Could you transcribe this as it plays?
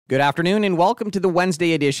Good afternoon and welcome to the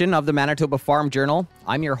Wednesday edition of the Manitoba Farm Journal.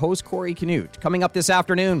 I'm your host, Corey Canute. Coming up this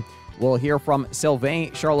afternoon, we'll hear from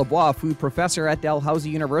Sylvain Charlebois, food professor at Dalhousie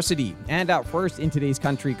University. And at first, in today's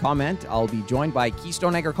Country Comment, I'll be joined by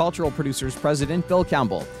Keystone Agricultural Producers President Bill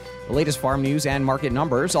Campbell. The latest farm news and market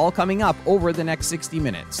numbers all coming up over the next 60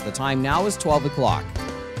 minutes. The time now is 12 o'clock.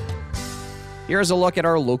 Here's a look at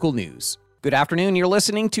our local news. Good afternoon. You're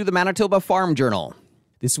listening to the Manitoba Farm Journal.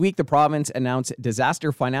 This week, the province announced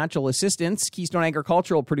disaster financial assistance. Keystone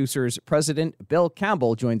Agricultural Producers President Bill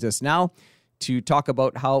Campbell joins us now to talk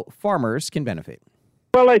about how farmers can benefit.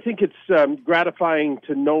 Well, I think it's gratifying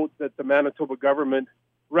to note that the Manitoba government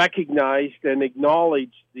recognized and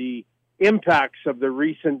acknowledged the impacts of the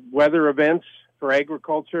recent weather events for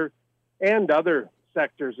agriculture and other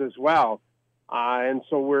sectors as well. And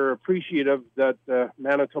so we're appreciative that the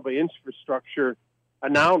Manitoba Infrastructure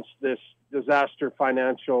announced this disaster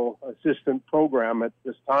financial assistance program at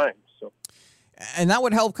this time. And that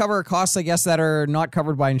would help cover costs, I guess, that are not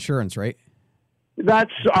covered by insurance, right?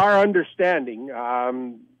 That's our understanding.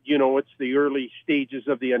 It's the early stages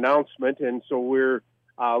of the announcement, and so we're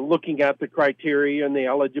looking at the criteria and the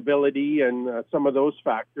eligibility and some of those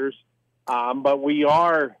factors. But we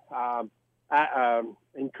are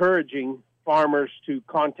encouraging farmers to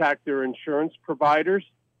contact their insurance providers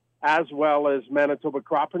as well as Manitoba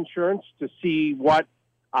Crop Insurance to see what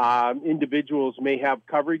individuals may have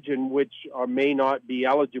coverage and which may not be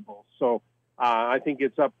eligible. So I think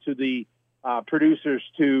it's up to the producers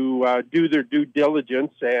to do their due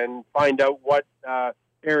diligence and find out what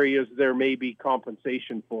areas there may be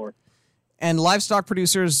compensation for. And livestock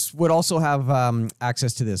producers would also have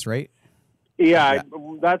access to this, right? Yeah,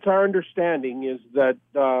 that's our understanding, is that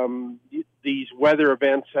these weather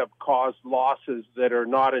events have caused losses that are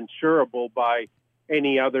not insurable by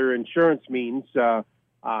any other insurance means.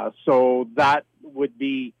 So that would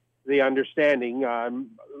be the understanding.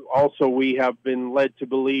 Also, we have been led to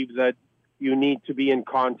believe that you need to be in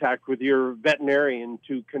contact with your veterinarian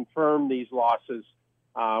to confirm these losses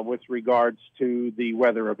with regards to the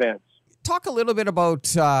weather events. Talk a little bit about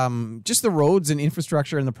just the roads and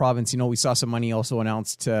infrastructure in the province. We saw some money also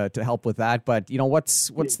announced to help with that, but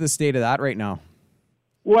what's the state of that right now?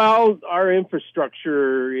 Well, our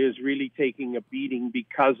infrastructure is really taking a beating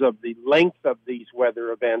because of the length of these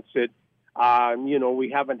weather events.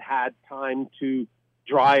 We haven't had time to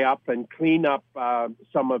dry up and clean up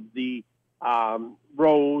some of the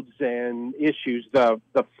roads and issues, the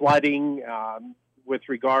flooding with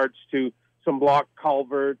regards to some block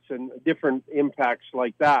culverts and different impacts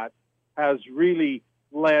like that has really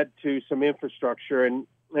led to some infrastructure. And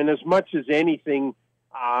as much as anything,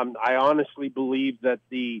 I honestly believe that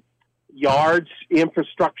the yards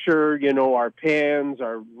infrastructure, our pens,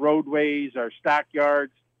 our roadways, our stack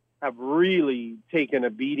yards have really taken a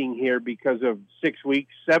beating here because of 6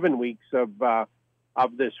 weeks, 7 weeks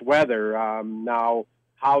of this weather. Now,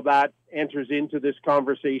 how that enters into this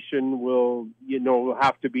conversation will,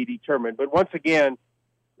 have to be determined. But once again,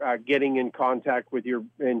 getting in contact with your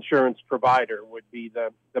insurance provider would be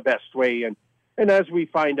the best way. And as we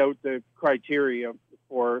find out the criteria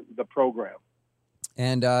for the program.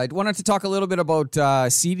 And I wanted to talk a little bit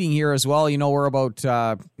about seeding here as well. We're about,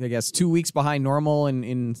 2 weeks behind normal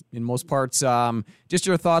in most parts. Just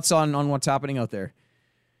your thoughts on what's happening out there.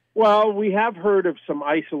 Well, we have heard of some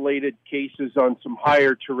isolated cases on some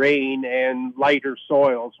higher terrain and lighter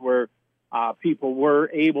soils where people were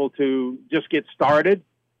able to just get started,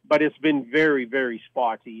 but it's been very, very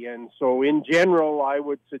spotty. And so in general, I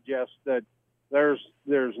would suggest that there's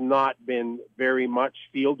not been very much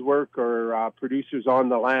field work or producers on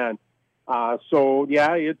the land.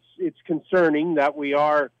 It's concerning that we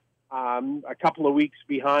are a couple of weeks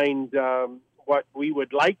behind what we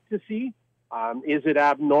would like to see. Is it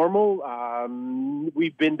abnormal?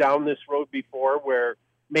 We've been down this road before where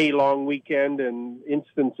May long weekend and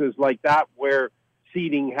instances like that where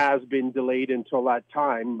seeding has been delayed until that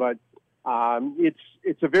time. But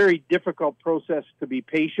it's a very difficult process to be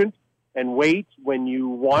patient and wait when you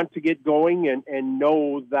want to get going and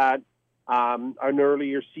know that an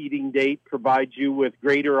earlier seeding date provides you with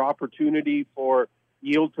greater opportunity for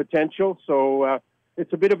yield potential. So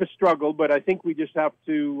it's a bit of a struggle, but I think we just have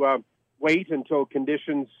to wait until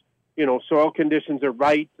conditions, soil conditions are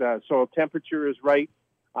right, soil temperature is right,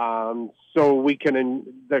 so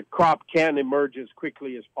the crop can emerge as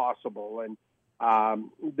quickly as possible. And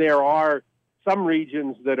there are some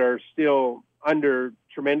regions that are still under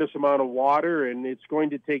tremendous amount of water, and it's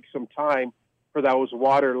going to take some time for those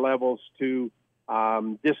water levels to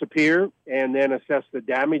disappear and then assess the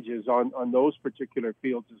damages on those particular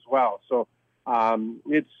fields as well. So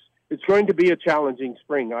it's going to be a challenging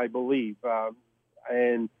spring, I believe,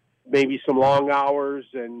 and maybe some long hours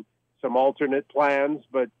and some alternate plans.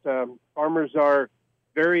 But farmers are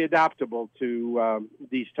very adaptable to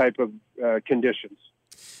these type of conditions.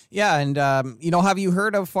 Yeah, and have you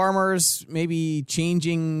heard of farmers maybe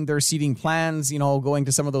changing their seeding plans? Going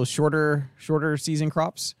to some of those shorter season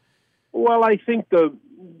crops. Well, I think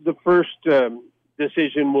the first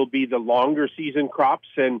decision will be the longer season crops,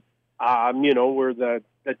 and we're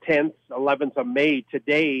the 10th, 11th of May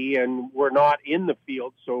today, and we're not in the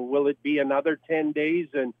field. So will it be another 10 days?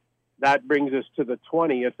 And that brings us to the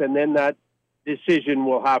 20th, and then that decision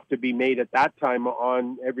will have to be made at that time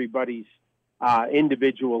on everybody's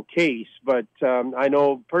individual case. But I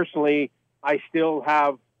know personally, I still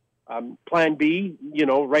have Plan B,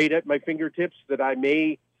 right at my fingertips that I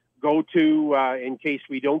may go to in case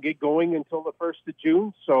we don't get going until the 1st of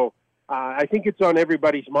June. So I think it's on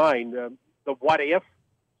everybody's mind. The what if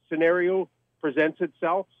scenario presents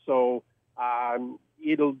itself. So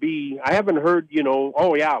it'll be, I haven't heard,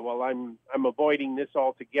 I'm avoiding this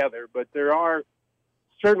altogether, but there are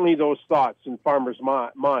certainly those thoughts in farmers'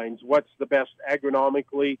 minds. What's the best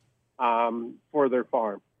agronomically for their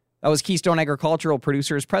farm? That was Keystone Agricultural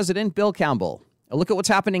Producers President Bill Campbell. A look at what's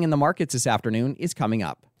happening in the markets this afternoon is coming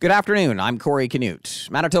up. Good afternoon, I'm Corey Canute.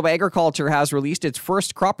 Manitoba Agriculture has released its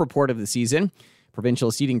first crop report of the season.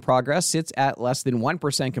 Provincial seeding progress sits at less than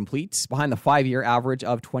 1% complete, behind the 5-year average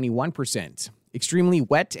of 21%. Extremely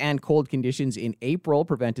wet and cold conditions in April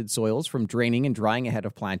prevented soils from draining and drying ahead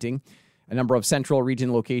of planting. A number of central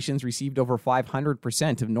region locations received over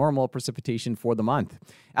 500% of normal precipitation for the month.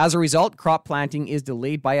 As a result, crop planting is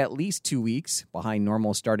delayed by at least 2 weeks, behind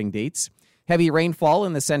normal starting dates. Heavy rainfall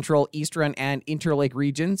in the central, eastern, and interlake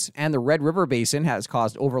regions and the Red River Basin has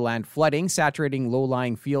caused overland flooding, saturating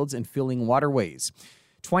low-lying fields and filling waterways.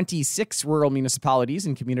 26 rural municipalities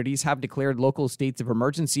and communities have declared local states of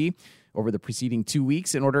emergency over the preceding 2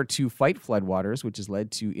 weeks in order to fight floodwaters, which has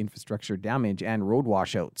led to infrastructure damage and road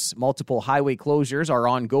washouts. Multiple highway closures are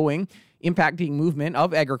ongoing, impacting movement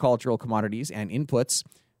of agricultural commodities and inputs.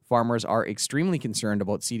 Farmers are extremely concerned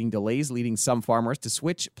about seeding delays, leading some farmers to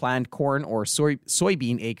switch planned corn or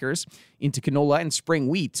soybean acres into canola and spring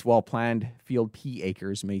wheat, while planned field pea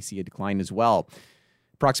acres may see a decline as well.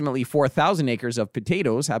 Approximately 4,000 acres of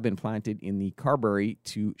potatoes have been planted in the Carberry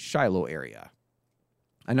to Shiloh area.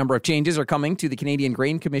 A number of changes are coming to the Canadian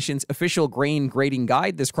Grain Commission's official grain grading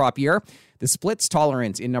guide this crop year. The splits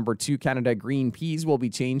tolerance in number 2 Canada green peas will be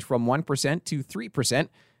changed from 1% to 3%,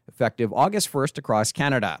 effective August 1st across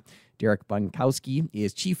Canada. Derek Bunkowski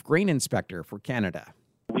is Chief Grain Inspector for Canada.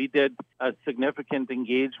 We did a significant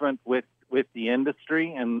engagement with the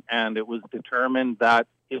industry, and it was determined that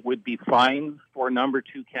it would be fine for number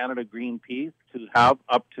 2 Canada green peas to have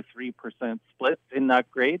up to 3% splits in that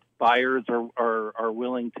grade. Buyers are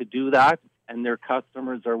willing to do that, and their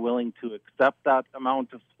customers are willing to accept that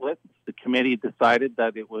amount of splits. The committee decided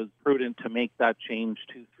that it was prudent to make that change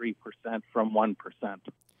to 3% from 1%.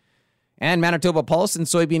 And Manitoba Pulse and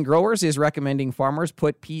soybean growers is recommending farmers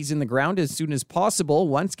put peas in the ground as soon as possible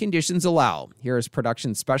once conditions allow. Here is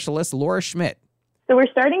production specialist Laura Schmidt. So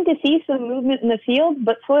we're starting to see some movement in the field,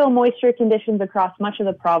 but soil moisture conditions across much of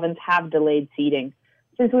the province have delayed seeding.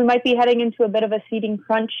 Since we might be heading into a bit of a seeding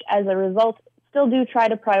crunch as a result, still do try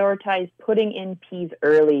to prioritize putting in peas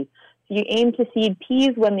early. So you aim to seed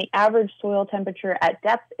peas when the average soil temperature at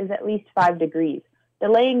depth is at least 5 degrees.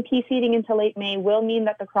 Delaying pea seeding until late May will mean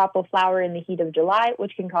that the crop will flower in the heat of July,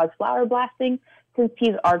 which can cause flower blasting, since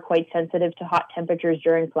peas are quite sensitive to hot temperatures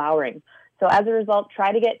during flowering. So as a result,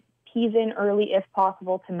 try to get peas in early if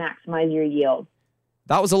possible to maximize your yield.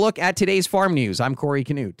 That was a look at today's farm news. I'm Corey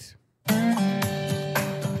Canute.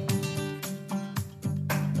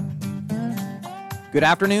 Good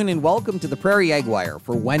afternoon and welcome to the Prairie Ag Wire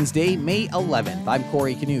for Wednesday, May 11th. I'm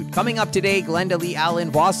Corey Canute. Coming up today, Glenda Lee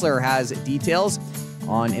Allen Vossler has details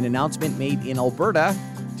on an announcement made in Alberta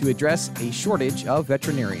to address a shortage of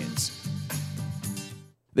veterinarians.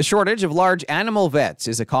 The shortage of large animal vets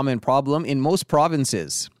is a common problem in most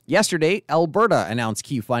provinces. Yesterday, Alberta announced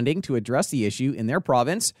key funding to address the issue in their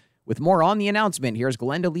province. With more on the announcement, here's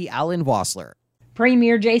Glenda Lee Allen Vossler.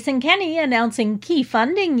 Premier Jason Kenney announcing key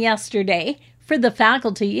funding yesterday for the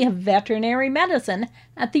Faculty of Veterinary Medicine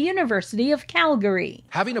at the University of Calgary.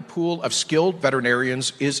 Having a pool of skilled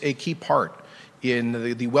veterinarians is a key part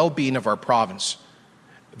in the well-being of our province.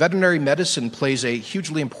 Veterinary medicine plays a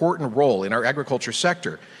hugely important role in our agriculture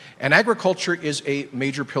sector, and agriculture is a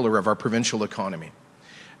major pillar of our provincial economy.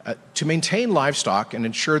 To maintain livestock and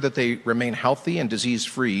ensure that they remain healthy and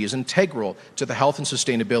disease-free is integral to the health and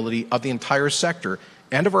sustainability of the entire sector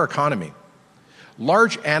and of our economy.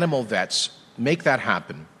 Large animal vets make that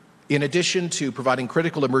happen, in addition to providing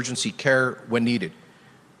critical emergency care when needed.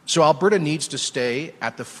 So Alberta needs to stay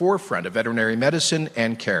at the forefront of veterinary medicine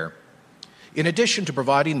and care. In addition to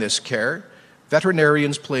providing this care,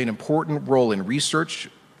 veterinarians play an important role in research,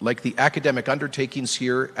 like the academic undertakings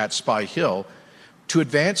here at Spy Hill, to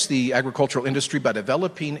advance the agricultural industry by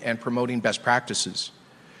developing and promoting best practices.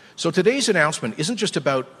 So today's announcement isn't just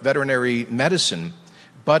about veterinary medicine,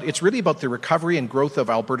 but it's really about the recovery and growth of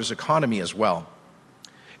Alberta's economy as well.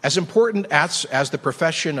 As important as the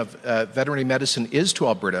profession of veterinary medicine is to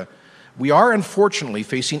Alberta, we are unfortunately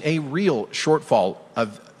facing a real shortfall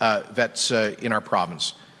of vets in our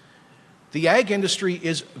province. The ag industry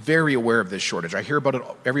is very aware of this shortage. I hear about it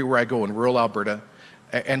everywhere I go in rural Alberta.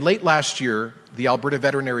 And late last year, the Alberta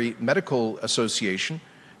Veterinary Medical Association,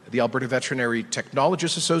 the Alberta Veterinary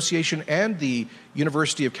Technologists Association, and the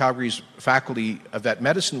University of Calgary's Faculty of Vet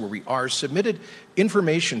Medicine, where we are, submitted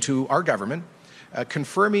information to our government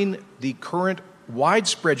confirming the current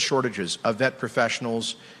widespread shortages of vet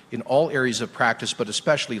professionals in all areas of practice, but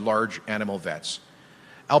especially large animal vets.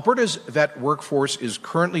 Alberta's vet workforce is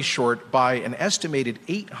currently short by an estimated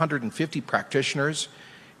 850 practitioners,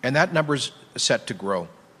 and that number is set to grow.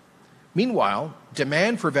 Meanwhile,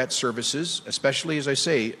 demand for vet services, especially, as I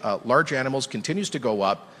say, large animals, continues to go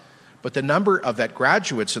up, but the number of vet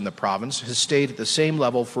graduates in the province has stayed at the same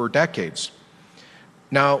level for decades.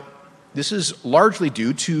 Now, this is largely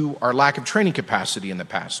due to our lack of training capacity in the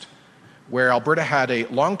past, where Alberta had a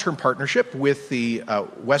long-term partnership with the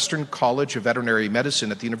Western College of Veterinary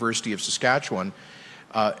Medicine at the University of Saskatchewan,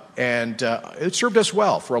 and it served us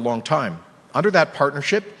well for a long time. Under that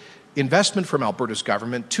partnership, investment from Alberta's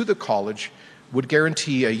government to the college would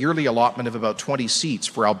guarantee a yearly allotment of about 20 seats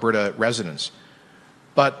for Alberta residents.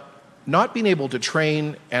 But not being able to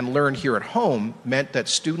train and learn here at home meant that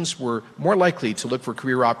students were more likely to look for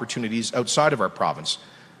career opportunities outside of our province.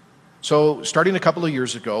 So starting a couple of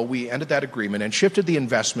years ago, we ended that agreement and shifted the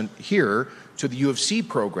investment here to the U of C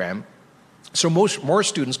program so more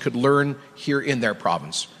students could learn here in their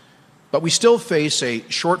province. But we still face a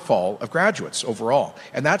shortfall of graduates overall,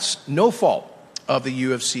 and that's no fault of the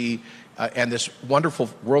U of C and this wonderful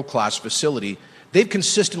world-class facility. They've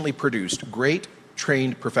consistently produced great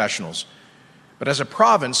trained professionals. But as a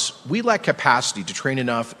province, we lack capacity to train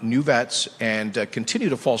enough new vets and continue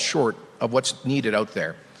to fall short of what's needed out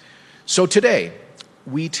there. So today,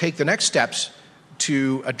 we take the next steps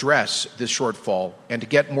to address this shortfall and to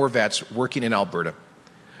get more vets working in Alberta.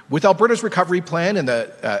 With Alberta's recovery plan and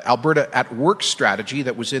the Alberta at Work strategy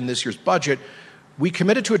that was in this year's budget, we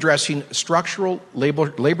committed to addressing structural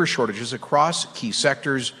labor shortages across key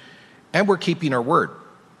sectors, and we're keeping our word.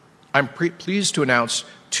 I'm pleased to announce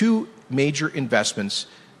two major investments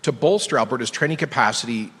to bolster Alberta's training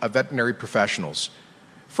capacity of veterinary professionals.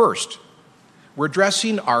 First, we're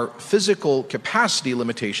addressing our physical capacity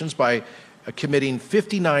limitations by committing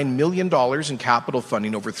 $59 million in capital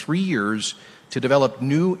funding over 3 years to develop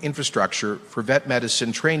new infrastructure for vet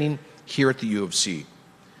medicine training here at the U of C.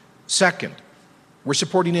 Second, we're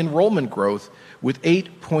supporting enrollment growth with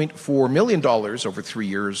 $8.4 million over 3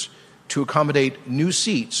 years to accommodate new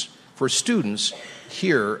seats for students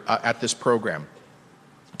here at this program.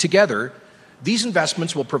 Together, these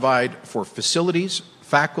investments will provide for facilities,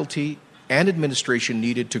 faculty, and administration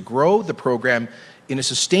needed to grow the program in a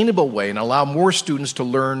sustainable way and allow more students to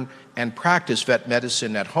learn and practice vet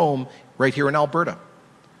medicine at home right here in Alberta.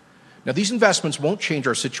 Now, these investments won't change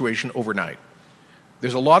our situation overnight.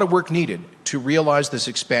 There's a lot of work needed to realize this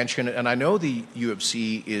expansion, and I know the U of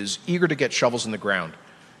C is eager to get shovels in the ground.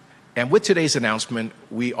 And with today's announcement,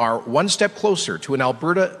 we are one step closer to an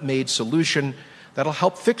Alberta-made solution that'll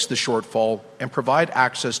help fix the shortfall and provide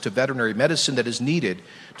access to veterinary medicine that is needed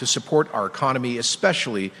to support our economy,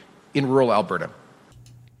 especially in rural Alberta.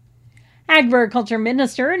 Agriculture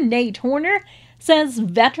Minister Nate Horner says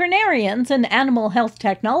veterinarians and animal health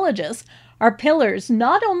technologists are pillars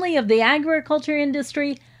not only of the agriculture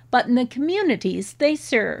industry, but in the communities they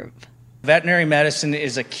serve. Veterinary medicine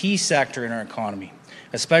is a key sector in our economy,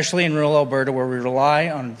 especially in rural Alberta, where we rely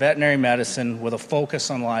on veterinary medicine with a focus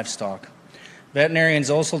on livestock. Veterinarians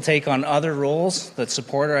also take on other roles that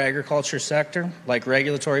support our agriculture sector, like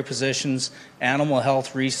regulatory positions, animal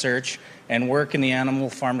health research, and work in the animal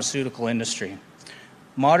pharmaceutical industry.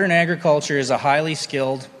 Modern agriculture is a highly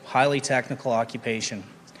skilled, highly technical occupation.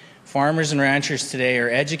 Farmers and ranchers today are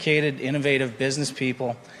educated, innovative business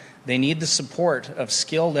people. They need the support of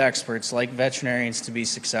skilled experts like veterinarians to be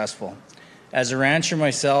successful. As a rancher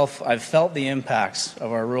myself, I've felt the impacts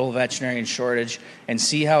of our rural veterinarian shortage and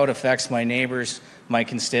see how it affects my neighbors, my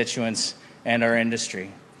constituents, and our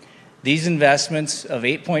industry. These investments of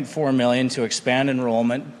 $8.4 million to expand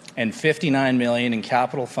enrollment and $59 million in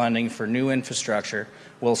capital funding for new infrastructure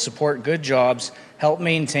will support good jobs, help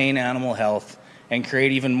maintain animal health, and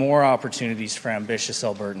create even more opportunities for ambitious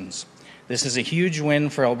Albertans. This is a huge win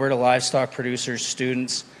for Alberta livestock producers,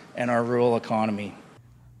 students, and our rural economy.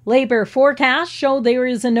 Labor forecasts show there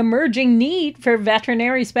is an emerging need for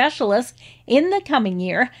veterinary specialists in the coming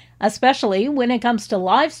year, especially when it comes to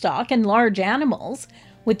livestock and large animals.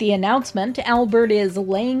 With the announcement, Alberta is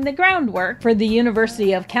laying the groundwork for the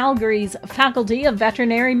University of Calgary's Faculty of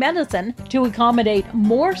Veterinary Medicine to accommodate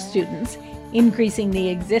more students, increasing the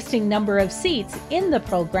existing number of seats in the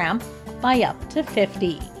program by up to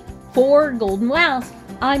 50. For Golden West,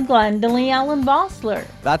 I'm Glendalee Allen Vossler.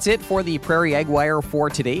 That's it for the Prairie Ag Wire for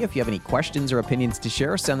today. If you have any questions or opinions to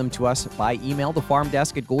share, send them to us by email,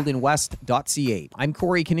 thefarmdesk@goldenwest.ca. I'm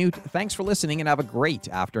Corey Canute. Thanks for listening and have a great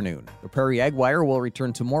afternoon. The Prairie Ag Wire will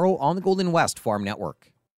return tomorrow on the Golden West Farm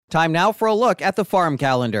Network. Time now for a look at the farm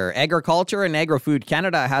calendar. Agriculture and Agri-Food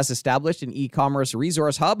Canada has established an e-commerce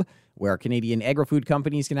resource hub where Canadian agri-food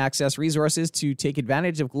companies can access resources to take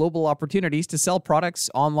advantage of global opportunities to sell products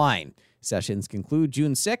online. Sessions conclude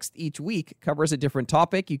June 6th. Each week covers a different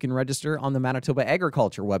topic. You can register on the Manitoba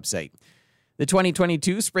Agriculture website. The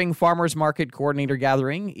 2022 Spring Farmers Market Coordinator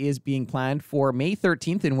Gathering is being planned for May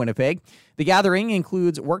 13th in Winnipeg. The gathering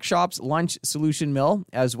includes workshops, lunch, solution mill,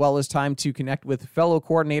 as well as time to connect with fellow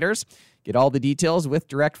coordinators. Get all the details with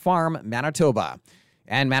Direct Farm Manitoba.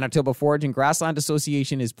 And Manitoba Forage and Grassland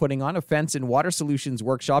Association is putting on a Fence and Water Solutions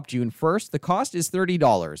workshop June 1st. The cost is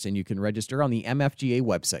 $30, and you can register on the MFGA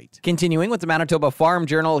website. Continuing with the Manitoba Farm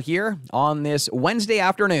Journal here on this Wednesday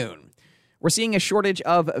afternoon. We're seeing a shortage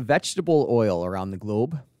of vegetable oil around the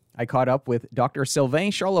globe. I caught up with Dr.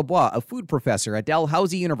 Sylvain Charlebois, a food professor at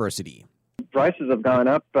Dalhousie University. Prices have gone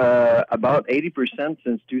up about 80%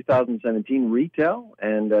 since 2017 retail,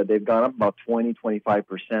 and they've gone up about 20-25%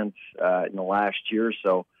 in the last year or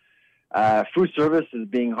so. Food service is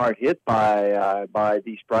being hard hit by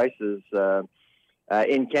these prices.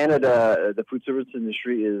 In Canada, the food service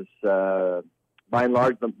industry is by and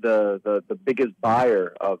large the biggest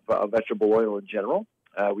buyer of vegetable oil in general.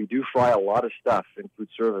 We do fry a lot of stuff in food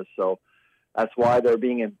service, so that's why they're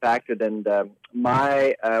being impacted. And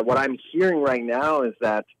what I'm hearing right now is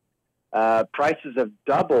that prices have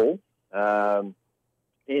doubled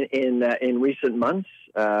in recent months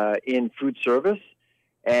in food service,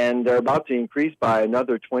 and they're about to increase by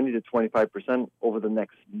another 20 to 25% over the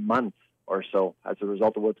next month or so as a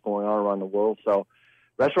result of what's going on around the world. So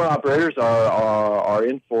restaurant operators are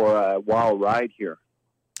in for a wild ride here.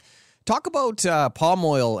 Talk about palm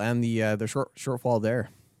oil and the shortfall there.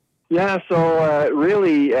 Yeah, so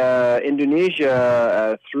really,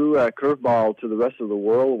 Indonesia threw a curveball to the rest of the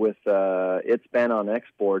world with its ban on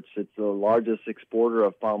exports. It's the largest exporter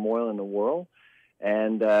of palm oil in the world,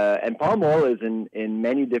 and palm oil is in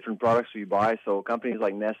many different products we buy. So companies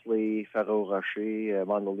like Nestle, Ferrero Rocher,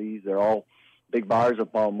 Mondelez, they're all big buyers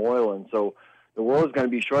of palm oil, and so the world is going to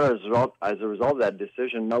be short as a result of that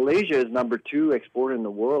decision. Malaysia is number 2 exporter in the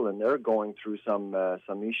world, and they're going through some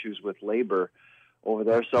issues with labor over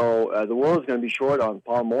there. So the world is going to be short on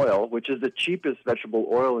palm oil, which is the cheapest vegetable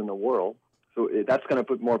oil in the world. So that's going to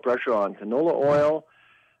put more pressure on canola oil,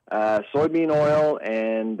 soybean oil,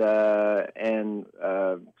 and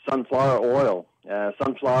sunflower oil.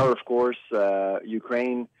 Sunflower, of course,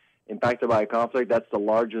 Ukraine impacted by a conflict. That's the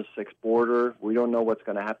largest exporter. We don't know what's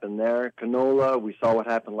going to happen there. Canola, we saw what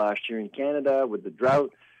happened last year in Canada with the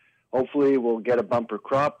drought. Hopefully we'll get a bumper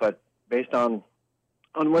crop, but based on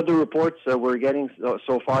weather reports we're getting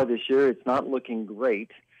so far this year, it's not looking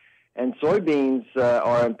great. And soybeans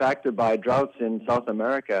are impacted by droughts in South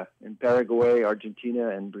America, in Paraguay, Argentina,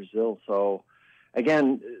 and Brazil. So,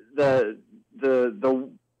 again, the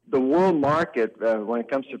world market when it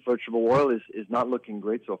comes to vegetable oil is not looking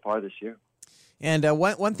great so far this year. And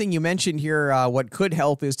one thing you mentioned here, what could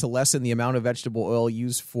help is to lessen the amount of vegetable oil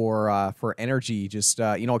used for energy. Just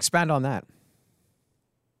expand on that.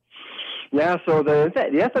 Yeah, so the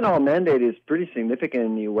ethanol mandate is pretty significant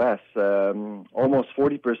in the U.S. Almost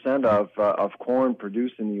 40% of corn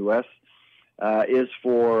produced in the U.S. Is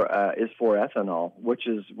for ethanol, which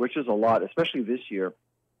is a lot, especially this year.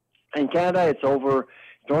 In Canada, it's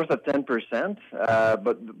north of 10%,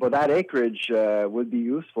 but that acreage would be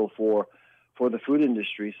useful for the food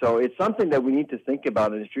industry. So it's something that we need to think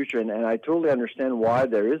about in the future, and I totally understand why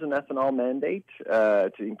there is an ethanol mandate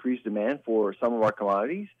to increase demand for some of our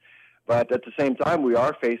commodities. But at the same time, we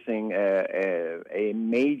are facing a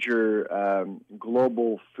major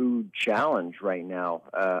global food challenge right now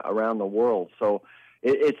around the world. So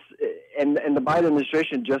and the Biden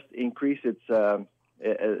administration just increased its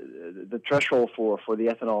the threshold for the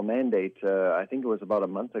ethanol mandate. I think it was about a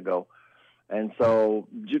month ago, and so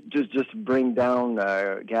just bring down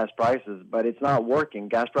gas prices. But it's not working.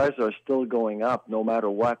 Gas prices are still going up no matter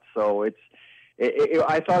what. So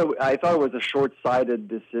I thought it was a short-sighted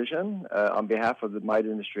decision on behalf of the Biden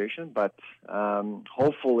administration. But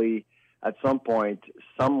hopefully, at some point,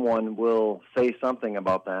 someone will say something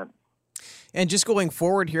about that. And just going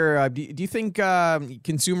forward here, do you think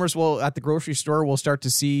consumers will at the grocery store will start to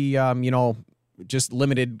see, just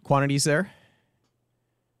limited quantities there?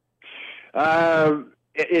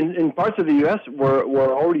 In parts of the U.S.,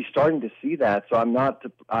 we're already starting to see that. So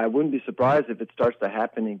I wouldn't be surprised if it starts to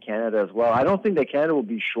happen in Canada as well. I don't think that Canada will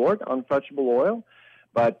be short on vegetable oil,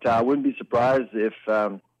 but I wouldn't be surprised if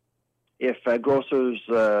grocers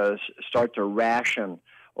start to ration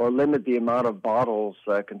or limit the amount of bottles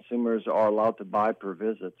consumers are allowed to buy per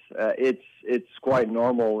visit. It's quite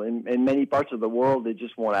normal. In many parts of the world, they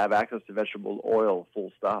just won't have access to vegetable oil,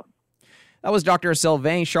 full stop. That was Dr.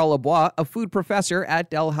 Sylvain Charlebois, a food professor at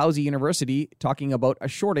Dalhousie University, talking about a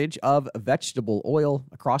shortage of vegetable oil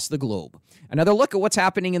across the globe. Another look at what's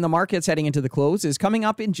happening in the markets heading into the close is coming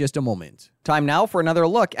up in just a moment. Time now for another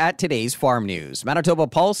look at today's farm news. Manitoba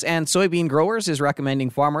Pulse and Soybean Growers is recommending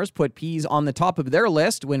farmers put peas on the top of their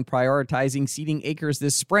list when prioritizing seeding acres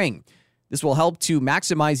this spring. This will help to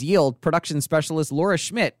maximize yield. Production specialist Laura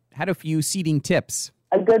Schmidt had a few seeding tips.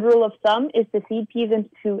 A good rule of thumb is to seed peas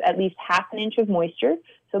into at least half an inch of moisture.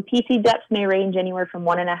 So pea seed depths may range anywhere from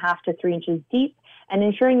 1.5 to 3 inches deep, and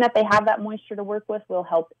ensuring that they have that moisture to work with will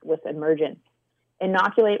help with emergence.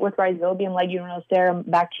 Inoculate with Rhizobium leguminosarum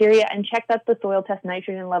bacteria and check that the soil test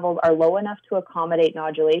nitrogen levels are low enough to accommodate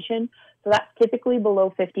nodulation. So that's typically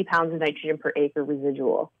below 50 pounds of nitrogen per acre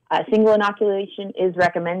residual. Single inoculation is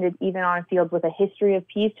recommended even on fields with a history of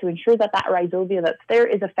peas to ensure that rhizobia that's there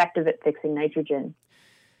is effective at fixing nitrogen.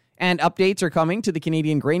 And updates are coming to the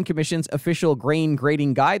Canadian Grain Commission's official grain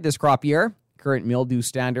grading guide this crop year. Current mildew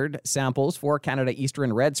standard samples for Canada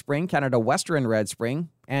Eastern Red Spring, Canada Western Red Spring,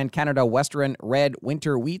 and Canada Western Red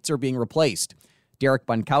Winter wheats are being replaced. Derek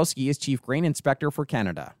Bunkowski is Chief Grain Inspector for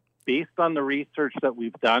Canada. Based on the research that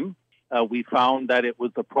we've done, we found that it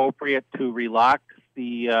was appropriate to relax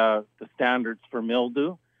the standards for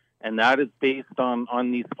mildew. And that is based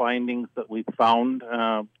on these findings that we've found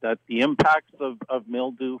that the impacts of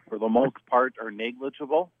mildew, for the most part, are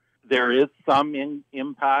negligible. There is some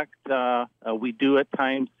impact. We do at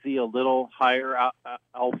times see a little higher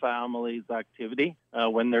alpha amylase activity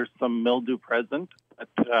when there's some mildew present.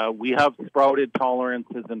 But we have sprouted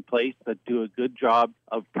tolerances in place that do a good job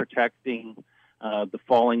of protecting the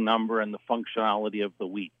falling number and the functionality of the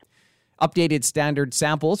wheat. Updated standard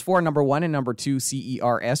samples for number 1 and number 2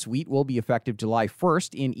 CERS wheat will be effective July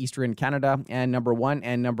 1st in Eastern Canada, and number 1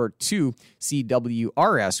 and number 2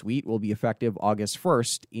 CWRS wheat will be effective August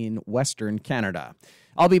 1st in Western Canada.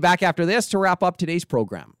 I'll be back after this to wrap up today's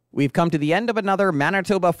program. We've come to the end of another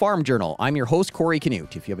Manitoba Farm Journal. I'm your host, Corey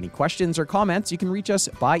Canute. If you have any questions or comments, you can reach us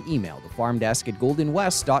by email,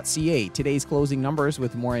 thefarmdesk@goldenwest.ca. Today's closing numbers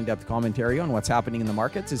with more in-depth commentary on what's happening in the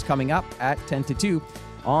markets is coming up at 10 to 2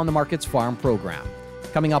 on the Markets Farm program.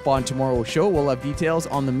 Coming up on tomorrow's show, we'll have details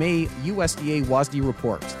on the May USDA WASDE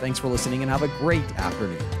report. Thanks for listening and have a great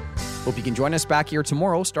afternoon. Hope you can join us back here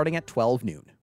tomorrow starting at 12 noon.